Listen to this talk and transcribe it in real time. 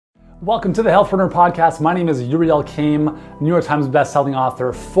Welcome to the Healthpreneur Podcast. My name is Yuri Elkaim, New York Times bestselling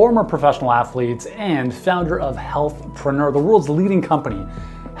author, former professional athlete, and founder of Healthpreneur, the world's leading company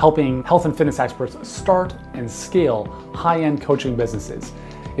helping health and fitness experts start and scale high-end coaching businesses.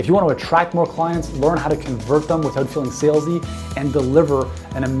 If you want to attract more clients, learn how to convert them without feeling salesy, and deliver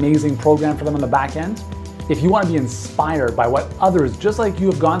an amazing program for them on the back end, if you want to be inspired by what others just like you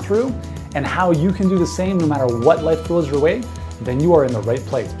have gone through and how you can do the same no matter what life throws your way, then you are in the right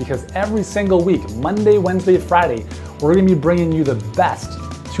place, because every single week, Monday, Wednesday, Friday, we're going to be bringing you the best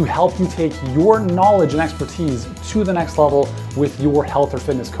to help you take your knowledge and expertise to the next level with your health or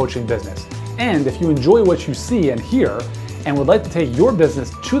fitness coaching business. And if you enjoy what you see and hear and would like to take your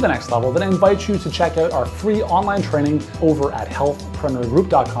business to the next level, then I invite you to check out our free online training over at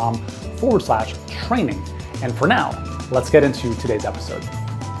healthpreneurgroup.com/training. And for now, let's get into today's episode.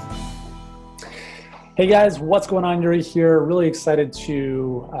 Hey guys, what's going on? Yuri here. Really excited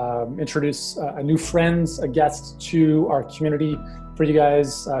to introduce a new friend, a guest to our community. For you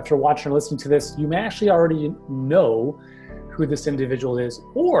guys, if you're watching or listening to this, you may actually already know who this individual is,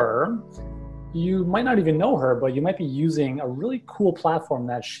 or you might not even know her, but you might be using a really cool platform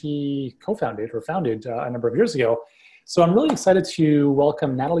that she co-founded or founded a number of years ago. So I'm really excited to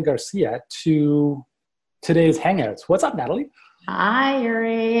welcome Natalie Garcia to today's Hangouts. What's up, Natalie? Hi,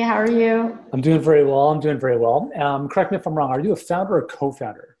 Yuri. How are you? I'm doing very well. Correct me if I'm wrong. Are you a founder or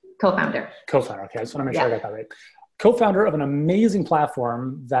co-founder? Co-founder. Co-founder. Okay. I just want to make sure I got that right. Co-founder of an amazing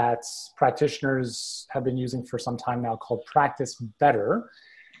platform that practitioners have been using for some time now called Practice Better.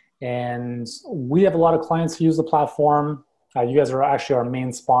 And we have a lot of clients who use the platform. You guys are actually our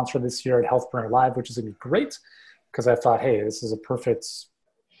main sponsor this year at Healthpreneur Live, which is going to be great because I thought, hey, this is a perfect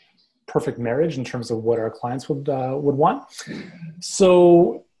marriage in terms of what our clients would want.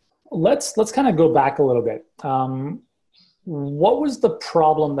 So let's kind of go back a little bit. What was the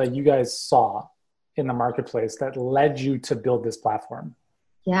problem that you guys saw in the marketplace that led you to build this platform?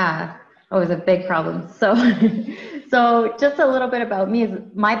 Yeah, it was a big problem. So just a little bit about me.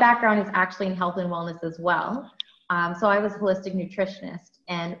 My background is actually in health and wellness as well. So I was a holistic nutritionist,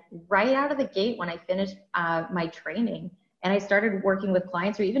 and right out of the gate when I finished my training, and I started working with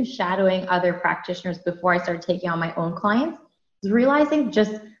clients or even shadowing other practitioners before I started taking on my own clients, was realizing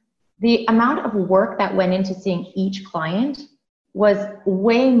just the amount of work that went into seeing each client was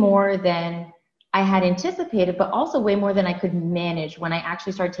way more than I had anticipated, but also way more than I could manage when I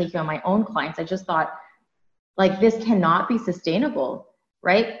actually started taking on my own clients. I just thought, like, this cannot be sustainable,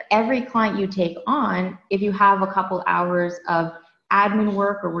 right? Every client you take on, if you have a couple hours of admin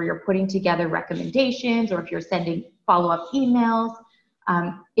work or where you're putting together recommendations, or if you're sending follow-up emails,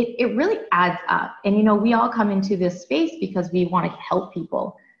 it really adds up. And, we all come into this space because we want to help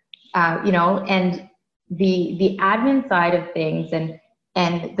people, and the admin side of things and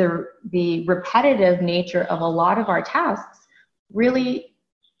the repetitive nature of a lot of our tasks really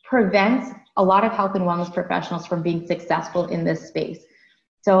prevents a lot of health and wellness professionals from being successful in this space.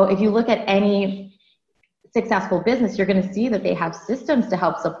 So if you look at any successful business, you're going to see that they have systems to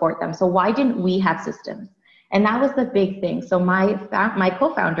help support them. So why didn't we have systems? And that was the big thing. So my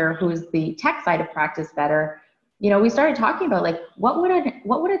co-founder, who is the tech side of Practice Better, we started talking about, like, what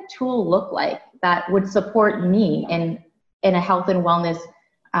would a tool look like that would support me in a health and wellness,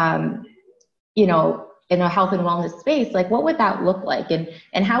 in a health and wellness space. Like, what would that look like?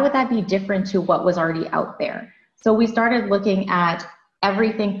 And how would that be different to what was already out there? So we started looking at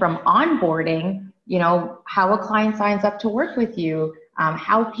everything from onboarding, how a client signs up to work with you,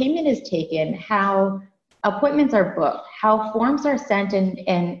 how payment is taken, how appointments are booked, how forms are sent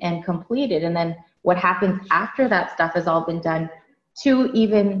and completed, and then what happens after that stuff has all been done, to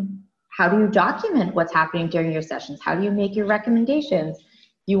even how do you document what's happening during your sessions? How do you make your recommendations?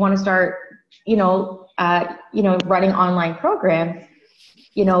 You want to start, running online programs,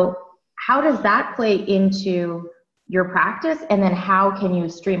 how does that play into your practice? And then how can you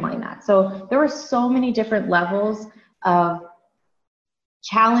streamline that? So there were so many different levels of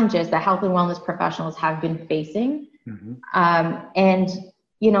challenges that health and wellness professionals have been facing. Mm-hmm.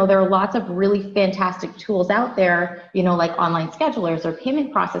 There are lots of really fantastic tools out there, like online schedulers or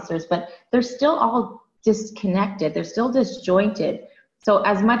payment processors, but they're still all disconnected. They're still disjointed. So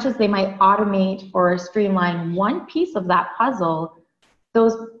as much as they might automate or streamline one piece of that puzzle,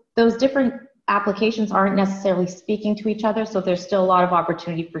 those different applications aren't necessarily speaking to each other. So there's still a lot of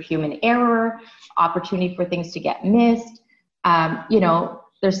opportunity for human error, opportunity for things to get missed.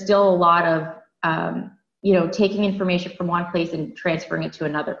 There's still a lot of, taking information from one place and transferring it to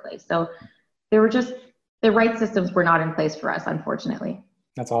another place. So there were just, the right systems were not in place for us, unfortunately.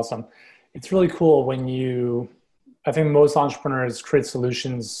 That's awesome. It's really cool when you I think most entrepreneurs create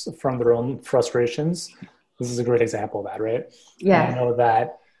solutions from their own frustrations. This is a great example of that, right? Yes. And I know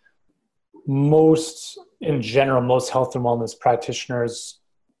that most health and wellness practitioners,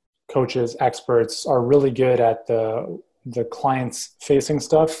 coaches, experts are really good at the clients facing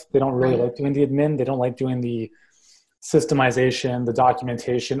stuff. They don't really like doing the admin. They don't like doing the systemization, the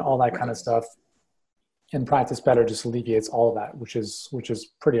documentation, all that kind of stuff. And Practice Better just alleviates all of that, which is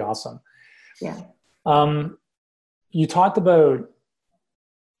pretty awesome. Yeah. You talked about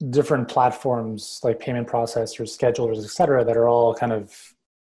different platforms like payment processors, schedulers, et cetera, that are all kind of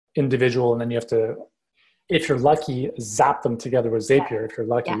individual. And then you have to, if you're lucky, zap them together with Zapier, if you're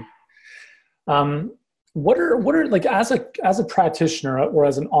lucky. Yeah. What are like, as a practitioner or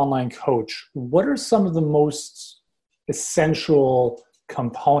as an online coach, what are some of the most essential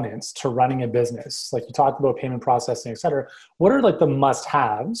components to running a business? Like you talked about payment processing, et cetera. What are like the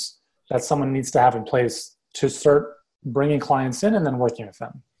must-haves that someone needs to have in place to start bringing clients in and then working with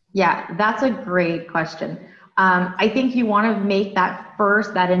them? Yeah, that's a great question. I think you want to make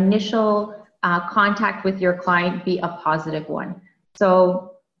that initial contact with your client be a positive one.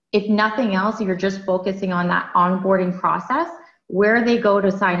 So if nothing else, you're just focusing on that onboarding process, where they go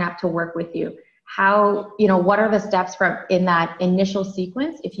to sign up to work with you. How, what are the steps in that initial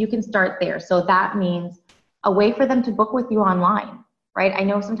sequence? If you can start there. So that means a way for them to book with you online, right? I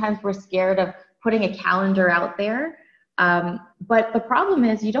know sometimes we're scared of putting a calendar out there. But the problem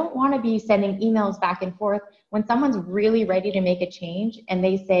is you don't want to be sending emails back and forth when someone's really ready to make a change and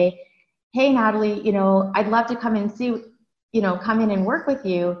they say, hey, Natalie, I'd love to come in and work with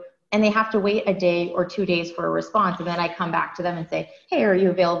you. And they have to wait a day or 2 days for a response. And then I come back to them and say, hey, are you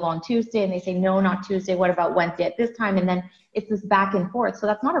available on Tuesday? And they say, no, not Tuesday. What about Wednesday at this time? And then it's this back and forth. So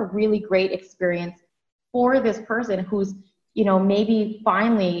that's not a really great experience for this person who's, maybe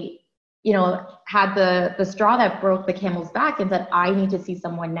finally, had the straw that broke the camel's back and said, I need to see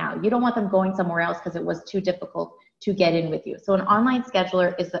someone now. You don't want them going somewhere else because it was too difficult to get in with you. So an online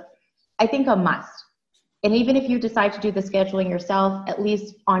scheduler is, I think, a must. And even if you decide to do the scheduling yourself, at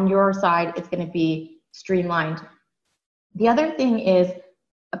least on your side, it's going to be streamlined. The other thing is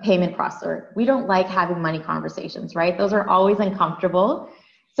a payment processor. We don't like having money conversations, right? Those are always uncomfortable.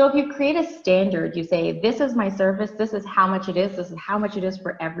 So if you create a standard, you say, this is my service, this is how much it is, this is how much it is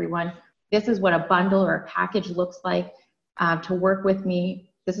for everyone, this is what a bundle or a package looks like to work with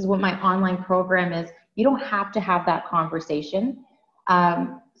me, this is what my online program is. You don't have to have that conversation.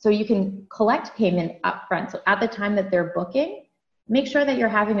 So you can collect payment upfront. So at the time that they're booking, make sure that you're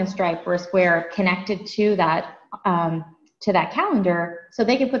having a Stripe or a Square connected to that calendar so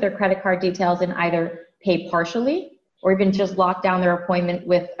they can put their credit card details and either pay partially or even just lock down their appointment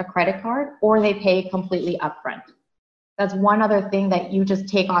with a credit card, or they pay completely upfront. That's one other thing that you just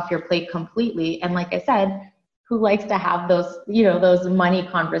take off your plate completely. And like I said, who likes to have those, those money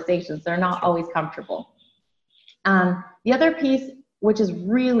conversations? They're not always comfortable. The other piece, which is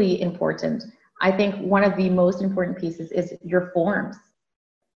really important, I think one of the most important pieces is your forms.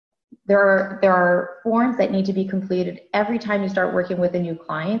 There are forms that need to be completed every time you start working with a new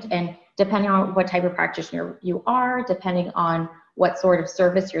client, and depending on what type of practitioner you are, depending on what sort of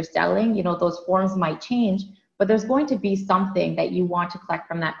service you're selling, those forms might change, but there's going to be something that you want to collect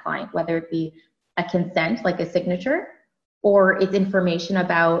from that client, whether it be a consent, like a signature, or it's information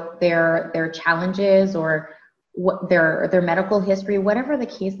about their challenges or what their medical history, whatever the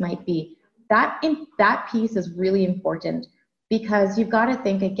case might be. That piece is really important because you've got to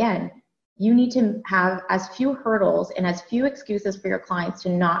think, again, you need to have as few hurdles and as few excuses for your clients to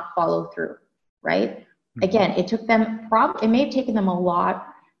not follow through, right? Mm-hmm. Again, it may have taken them a lot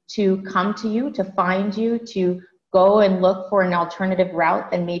to come to you, to find you, to go and look for an alternative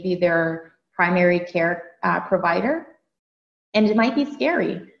route than maybe their primary care provider. And it might be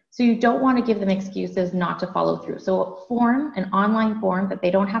scary. So you don't want to give them excuses not to follow through. So an online form that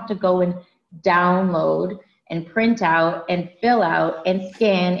they don't have to go and download and print out and fill out and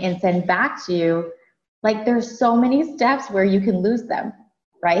scan and send back to you. Like, there's so many steps where you can lose them,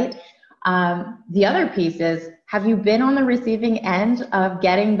 right? The other piece is, have you been on the receiving end of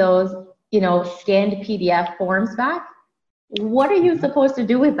getting those, scanned PDF forms back? What are you supposed to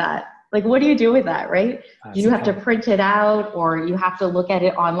do with that? Like, what do you do with that, right? Do you have to print it out or you have to look at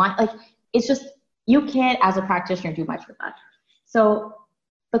it online? Like, it's just, you can't, as a practitioner, do much with that. So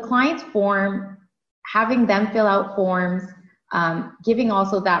the client's form, having them fill out forms, giving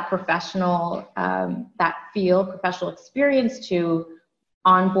also that professional, professional experience to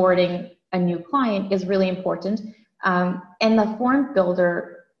onboarding a new client is really important. And the form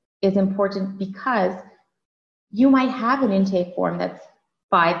builder is important because you might have an intake form that's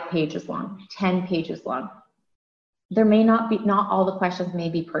 5 pages long, 10 pages long. there may not all the questions may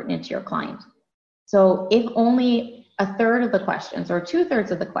be pertinent to your client. So if only a third of the questions or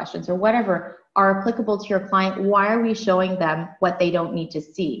 2/3 of the questions or whatever are applicable to your client, why are we showing them what they don't need to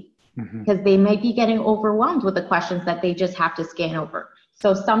see? Because they might be getting overwhelmed with the questions that they just have to scan over.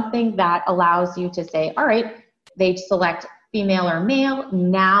 So something that allows you to say, all right, they select female or male,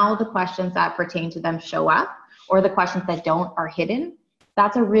 now the questions that pertain to them show up, or the questions that don't are hidden.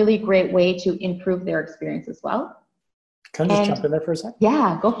 That's a really great way to improve their experience as well. Can I just jump in there for a second?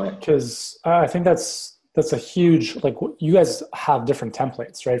 Yeah, go for it. Because I think that's a huge, like, you guys have different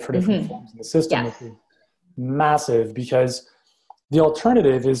templates, right, for different forms in the system, Yes. which is massive, because the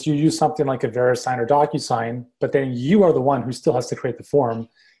alternative is you use something like a VeriSign or DocuSign, but then you are the one who still has to create the form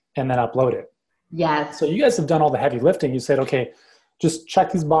and then upload it. Yes. So you guys have done all the heavy lifting. You said, okay, just check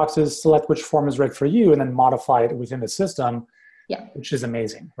these boxes, select which form is right for you, and then modify it within the system. Yeah. Which is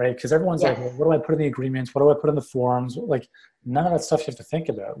amazing, right? Because everyone's Yes. like, well, what do I put in the agreements? What do I put in the forms? Like, none of that stuff you have to think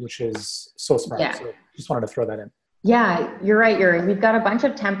about, which is so smart. Yeah. So just wanted to throw that in. Yeah, you're right, Yuri. We've got a bunch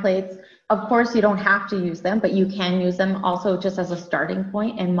of templates. Of course, you don't have to use them, but you can use them also just as a starting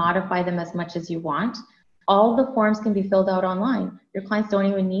point and modify them as much as you want. All the forms can be filled out online. Your clients don't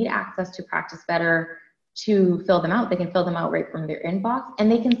even need access to Practice Better to fill them out. They can fill them out right from their inbox, and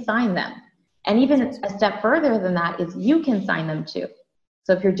they can sign them. And even a step further than that is you can sign them too.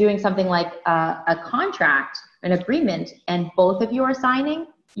 So if you're doing something like a contract, an agreement, and both of you are signing,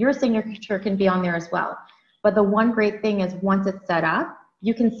 your signature can be on there as well. But the one great thing is once it's set up,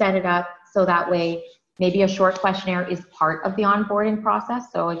 you can set it up so that way maybe a short questionnaire is part of the onboarding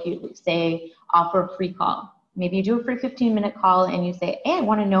process. So if you say offer a free call, maybe you do a free 15-minute call and you say, hey, I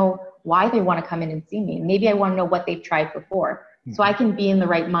want to know why they want to come in and see me. Maybe I want to know what they've tried before. So I can be in the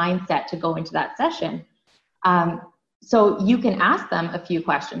right mindset to go into that session. So you can ask them a few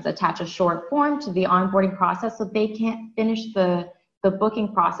questions, attach a short form to the onboarding process so they can't finish the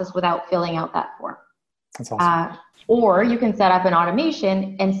booking process without filling out that form. That's awesome. Or you can set up an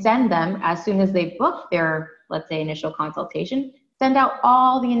automation and send them as soon as they book their, let's say, initial consultation, send out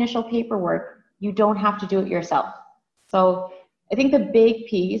all the initial paperwork. You don't have to do it yourself. So I think the big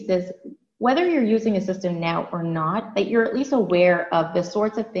piece is whether you're using a system now or not, that you're at least aware of the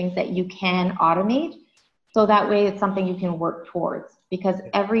sorts of things that you can automate. So that way it's something you can work towards, because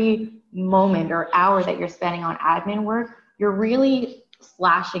every moment or hour that you're spending on admin work, you're really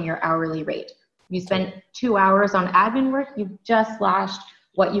slashing your hourly rate. You spend 2 hours on admin work, you've just slashed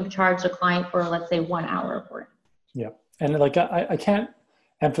what you've charged a client for, let's say, 1 hour of work. Yeah. And like, I can't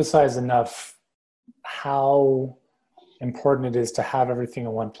emphasize enough how important it is to have everything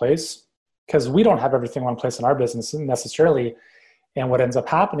in one place, because we don't have everything in one place in our business necessarily. And what ends up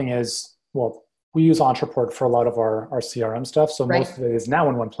happening is, well, we use Entreport for a lot of our CRM stuff. So most of it is now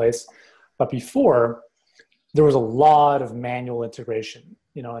in one place. But before, there was a lot of manual integration,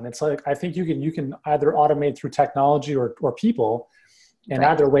 and it's like, I think you can either automate through technology or people, and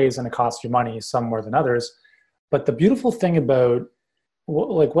either way is going to cost you money, some more than others. But the beautiful thing about,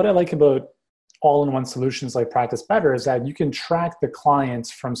 like, what I like about all-in-one solutions like Practice Better is that you can track the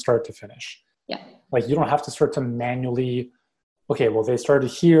clients from start to finish. Yeah. Like, you don't have to start to manually, okay, well, they started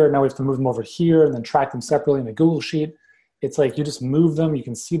here, now we have to move them over here and then track them separately in a Google Sheet. It's like you just move them, you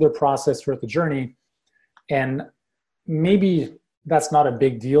can see their process throughout the journey. And maybe that's not a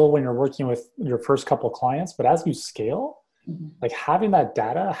big deal when you're working with your first couple of clients, but as you scale, like, having that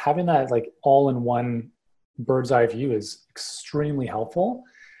data, having that like all-in-one bird's eye view is extremely helpful.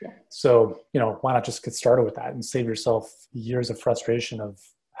 Yeah. So, why not just get started with that and save yourself years of frustration of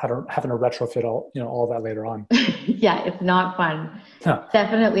having to retrofit all of that later on. Yeah, it's not fun. No.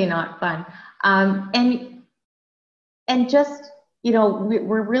 Definitely not fun. And just,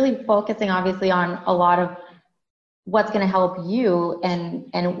 we're really focusing obviously on a lot of what's going to help you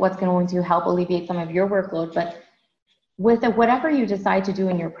and what's going to help alleviate some of your workload. But with whatever you decide to do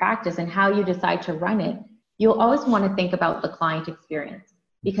in your practice and how you decide to run it, you'll always want to think about the client experience.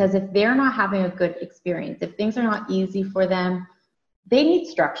 Because if they're not having a good experience, if things are not easy for them, they need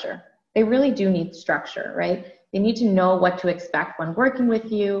structure. They really do need structure, right? They need to know what to expect when working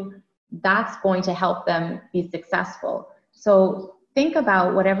with you. That's going to help them be successful. So think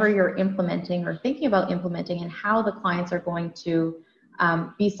about whatever you're implementing or thinking about implementing and how the clients are going to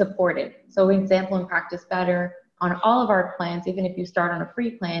be supported. So an example in Practice Better, on all of our plans, even if you start on a free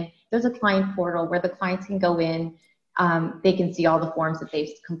plan, there's a client portal where the clients can go in. They can see all the forms that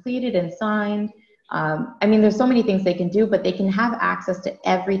they've completed and signed. There's so many things they can do, but they can have access to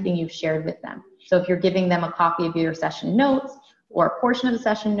everything you've shared with them. So if you're giving them a copy of your session notes or a portion of the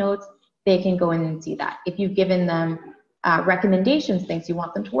session notes, they can go in and see that. If you've given them recommendations, things you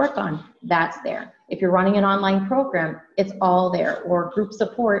want them to work on, that's there. If you're running an online program, it's all there, or group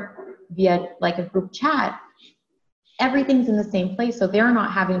support via like a group chat. Everything's in the same place. So they're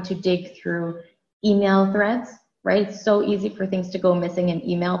not having to dig through email threads, right? It's so easy for things to go missing in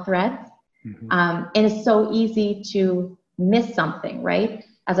email threads. And it's so easy to miss something, right?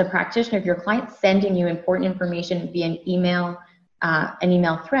 As a practitioner, if your client's sending you important information via an email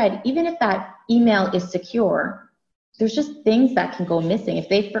thread, even if that email is secure, there's just things that can go missing. If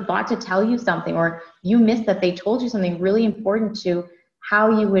they forgot to tell you something, or you missed that they told you something really important to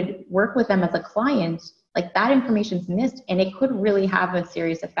how you would work with them as a client, like that information's missed, and it could really have a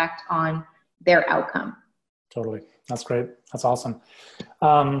serious effect on their outcome. Totally. That's great. That's awesome.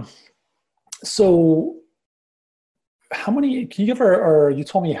 So how many, can you give or you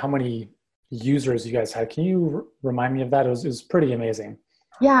told me how many users you guys had. Can you remind me of that? It was pretty amazing.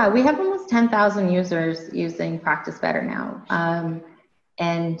 Yeah, we have almost 10,000 users using Practice Better now.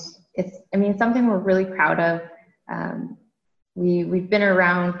 And it's, I mean, something we're really proud of. We've been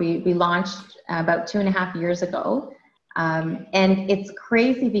around, we launched about 2.5 years ago. And it's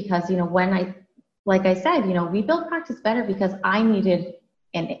crazy because, you know, like I said, you know, we built Practice Better because I needed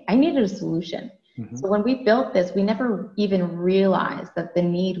a solution. Mm-hmm. So when we built this, we never even realized that the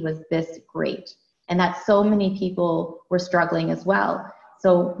need was this great and that so many people were struggling as well.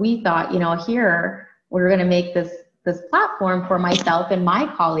 So we thought, you know, here we're going to make this platform for myself and my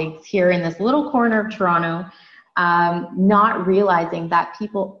colleagues here in this little corner of Toronto, not realizing that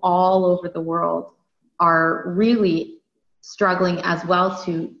people all over the world are really struggling as well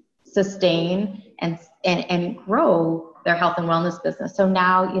to sustain and grow their health and wellness business. So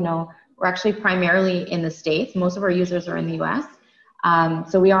now, you know, we're actually primarily in the States. Most of our users are in the US.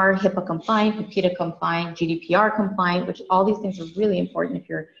 So we are HIPAA compliant, COPITA compliant, GDPR compliant, which all these things are really important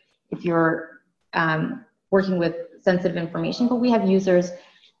if you're working with sensitive information. But we have users,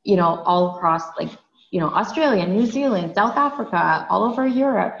 you know, all across, like, you know, Australia, New Zealand, South Africa, all over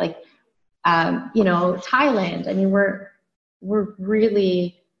Europe, like, you know, Thailand. I mean, we're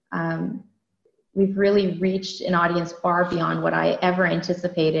really, we've really reached an audience far beyond what I ever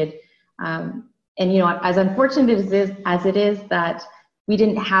anticipated. And, you know, as unfortunate as it is that we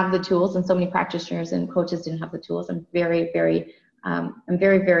didn't have the tools, and so many practitioners and coaches didn't have the tools, I'm very, very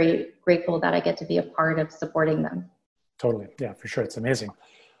grateful that I get to be a part of supporting them. Totally. Yeah, for sure. It's amazing.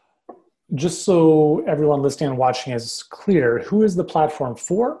 Just so everyone listening and watching is clear, who is the platform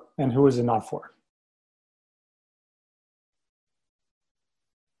for and who is it not for?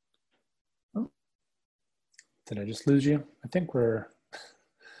 Oh. Did I just lose you? I think we're...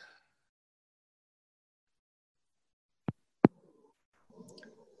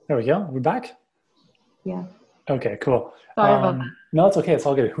 There we go. We're back? Yeah. Okay, cool. Sorry about that. No, it's okay. It's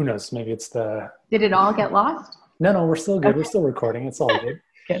all good. Who knows? Maybe it's the... Did it all get lost? No, we're still good. Okay. We're still recording. It's all good.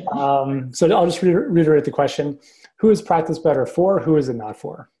 Good. So I'll just reiterate the question. Who is Practice Better for? Who is it not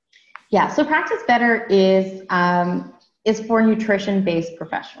for? Yeah, so Practice Better is for nutrition-based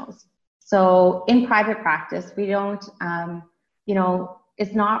professionals. So in private practice, we don't, you know,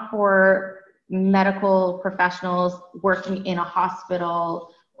 it's not for medical professionals working in a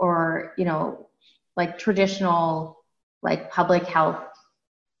hospital or, you know, like traditional, like public health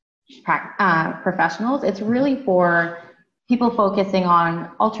professionals. It's really for people focusing on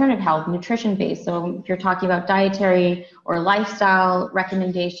alternative health, nutrition based. So if you're talking about dietary or lifestyle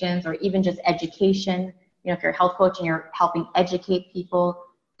recommendations, or even just education, you know, if you're a health coach and you're helping educate people,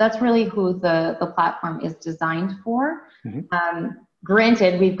 that's really who the platform is designed for. Mm-hmm.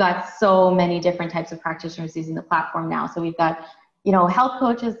 Granted, we've got so many different types of practitioners using the platform now. So we've got, you know, health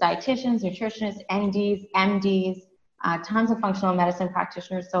coaches, dietitians, nutritionists, NDs, MDs, tons of functional medicine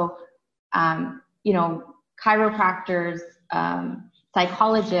practitioners. So, you know, chiropractors,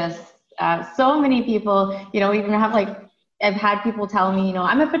 psychologists, so many people, you know, even have like, I've had people tell me, you know,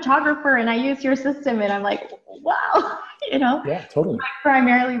 I'm a photographer and I use your system, and I'm like, wow, you know. Yeah, totally.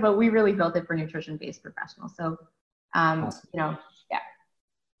 Primarily, but we really built it for nutrition-based professionals. So, awesome. You know, yeah.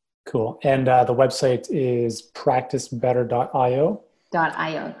 Cool. And the website is practicebetter.io.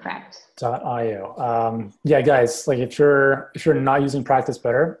 .io, correct. .io. Yeah, guys, like if you're not using Practice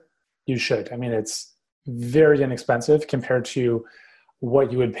Better, you should. I mean, it's very inexpensive compared to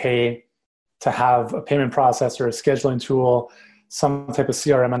what you would pay to have a payment processor, a scheduling tool, some type of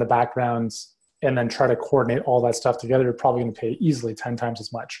CRM in the background, and then try to coordinate all that stuff together. You're probably going to pay easily 10 times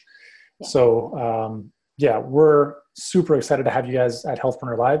as much. Yeah. So yeah, we're super excited to have you guys at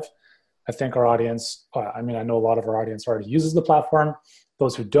Healthpreneur Live. I think our audience, I mean, I know a lot of our audience already uses the platform.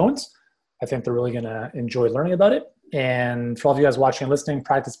 Those who don't, I think they're really going to enjoy learning about it. And for all of you guys watching and listening,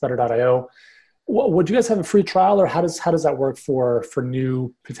 practicebetter.io. Would you guys have a free trial, or how does that work for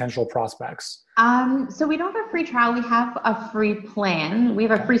new potential prospects? So we don't have a free trial. We have a free plan. We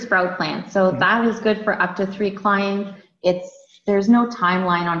have a free Sprout plan. So that is good for up to 3 clients. There's no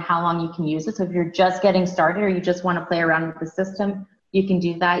timeline on how long you can use it. So if you're just getting started or you just want to play around with the system, you can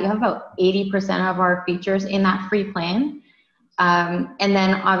do that. You have about 80% of our features in that free plan. And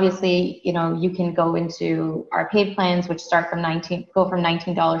then obviously, you can go into our paid plans, which start from $19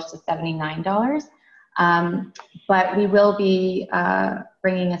 to $79. But we will be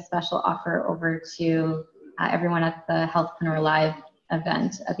bringing a special offer over to everyone at the Healthpreneur Live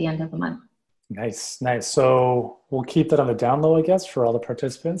event at the end of the month. Nice. So we'll keep that on the down low, I guess, for all the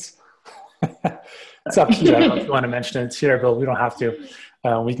participants. It's up to you. I don't know if you want to mention it here, but we don't have to.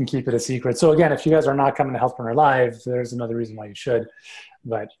 We can keep it a secret. So again, if you guys are not coming to Healthpreneur Live, there's another reason why you should.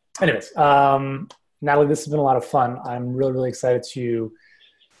 But anyways, Natalie, this has been a lot of fun. I'm really, really excited to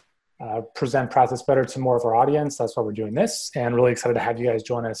present Practice Better to more of our audience. That's why we're doing this, and really excited to have you guys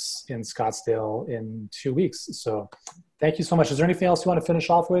join us in Scottsdale in 2 weeks. So thank you so much. Is there anything else you want to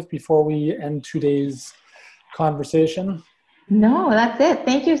finish off with before we end today's conversation? No, that's it.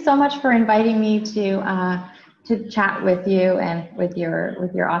 Thank you so much for inviting me to chat with you and with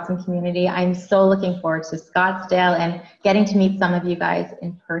your awesome community. I'm so looking forward to Scottsdale and getting to meet some of you guys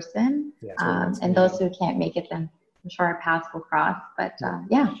in person. Yeah, and those who can't make it, then I'm sure our paths will cross. But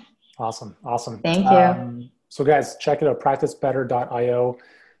yeah. Awesome. Thank you. So guys, check it out, practicebetter.io.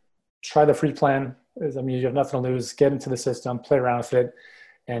 Try the free plan. You have nothing to lose. Get into the system, play around with it,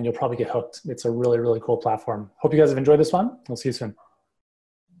 and you'll probably get hooked. It's a really, really cool platform. Hope you guys have enjoyed this one. We'll see you soon.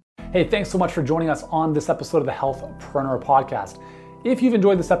 Hey, thanks so much for joining us on this episode of the Healthpreneur Podcast. If you've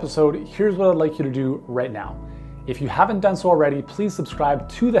enjoyed this episode, here's what I'd like you to do right now. If you haven't done so already, please subscribe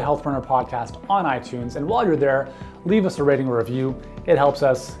to the Healthpreneur Podcast on iTunes. And while you're there, leave us a rating or review. It helps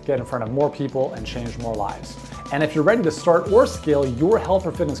us get in front of more people and change more lives. And if you're ready to start or scale your health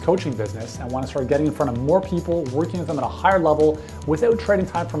or fitness coaching business and want to start getting in front of more people, working with them at a higher level without trading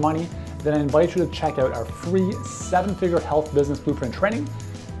time for money, then I invite you to check out our free 7-figure health business blueprint training,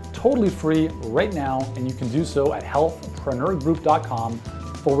 totally free right now. And you can do so at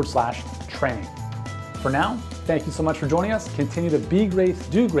healthpreneurgroup.com/training. For now, thank you so much for joining us. Continue to be great,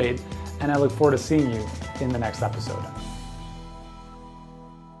 do great, and I look forward to seeing you in the next episode.